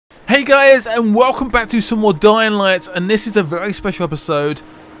Hey guys, and welcome back to some more Dying Light, and this is a very special episode.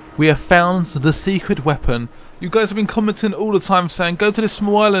 We have found the secret weapon. You guys have been commenting all the time saying, go to this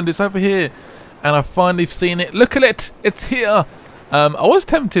small island, it's over here. And I've finally seen it. Look at it, it's here. I was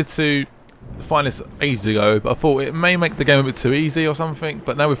tempted to find this ages ago, but I thought it may make the game a bit too easy or something.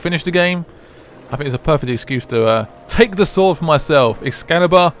 But now we've finished the game, I think it's a perfect excuse to take the sword for myself.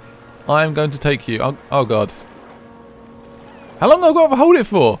 EXPCalibur, I am going to take you. Oh god. How long have I got to hold it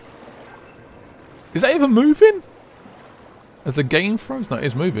for? Is that even moving? As the game froze? No, it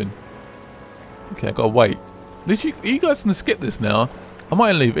is moving. Okay, I've got to wait. Are you guys going to skip this now? I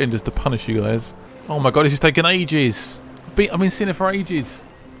might leave it in just to punish you guys. Oh my god, this is taking ages. I've been seeing it for ages.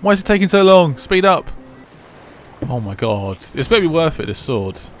 Why is it taking so long? Speed up. Oh my god. It's better be worth it, this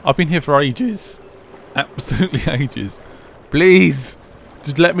sword. I've been here for ages. Absolutely ages. Please.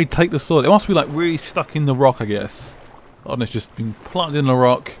 Just let me take the sword. It must be like really stuck in the rock, I guess. Oh, and it's just been planted in the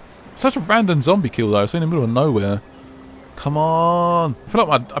rock. Such a random zombie kill though. It's in the middle of nowhere. Come on. I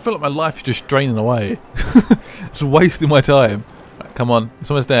feel like my life is just draining away. Just wasting my time. Right, come on. It's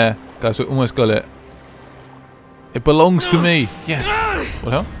almost there. Guys, we almost got it. It belongs to me. Yes.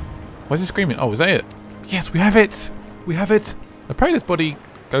 What the hell? Why is it screaming? Oh, is that it? Yes, we have it. We have it. I pray this body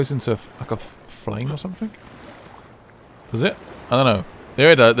goes into like a flame or something. Does it? I don't know.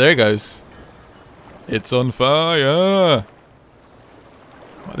 There it goes. It's on fire.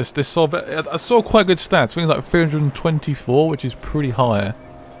 This sword, I saw quite good stats. Things like 324, which is pretty high,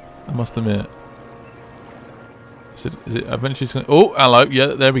 I must admit. Is it eventually going to... Oh, hello. Yeah,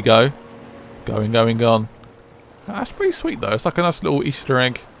 there we go. Going. That's pretty sweet, though. It's like a nice little Easter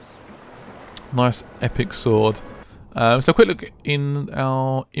egg. Nice epic sword. So a quick look in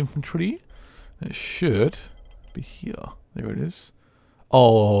our infantry. It should be here. There it is.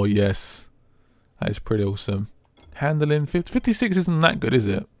 Oh, yes. That is pretty awesome. Handling 56 isn't that good, is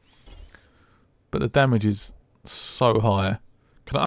it? But the damage is so high.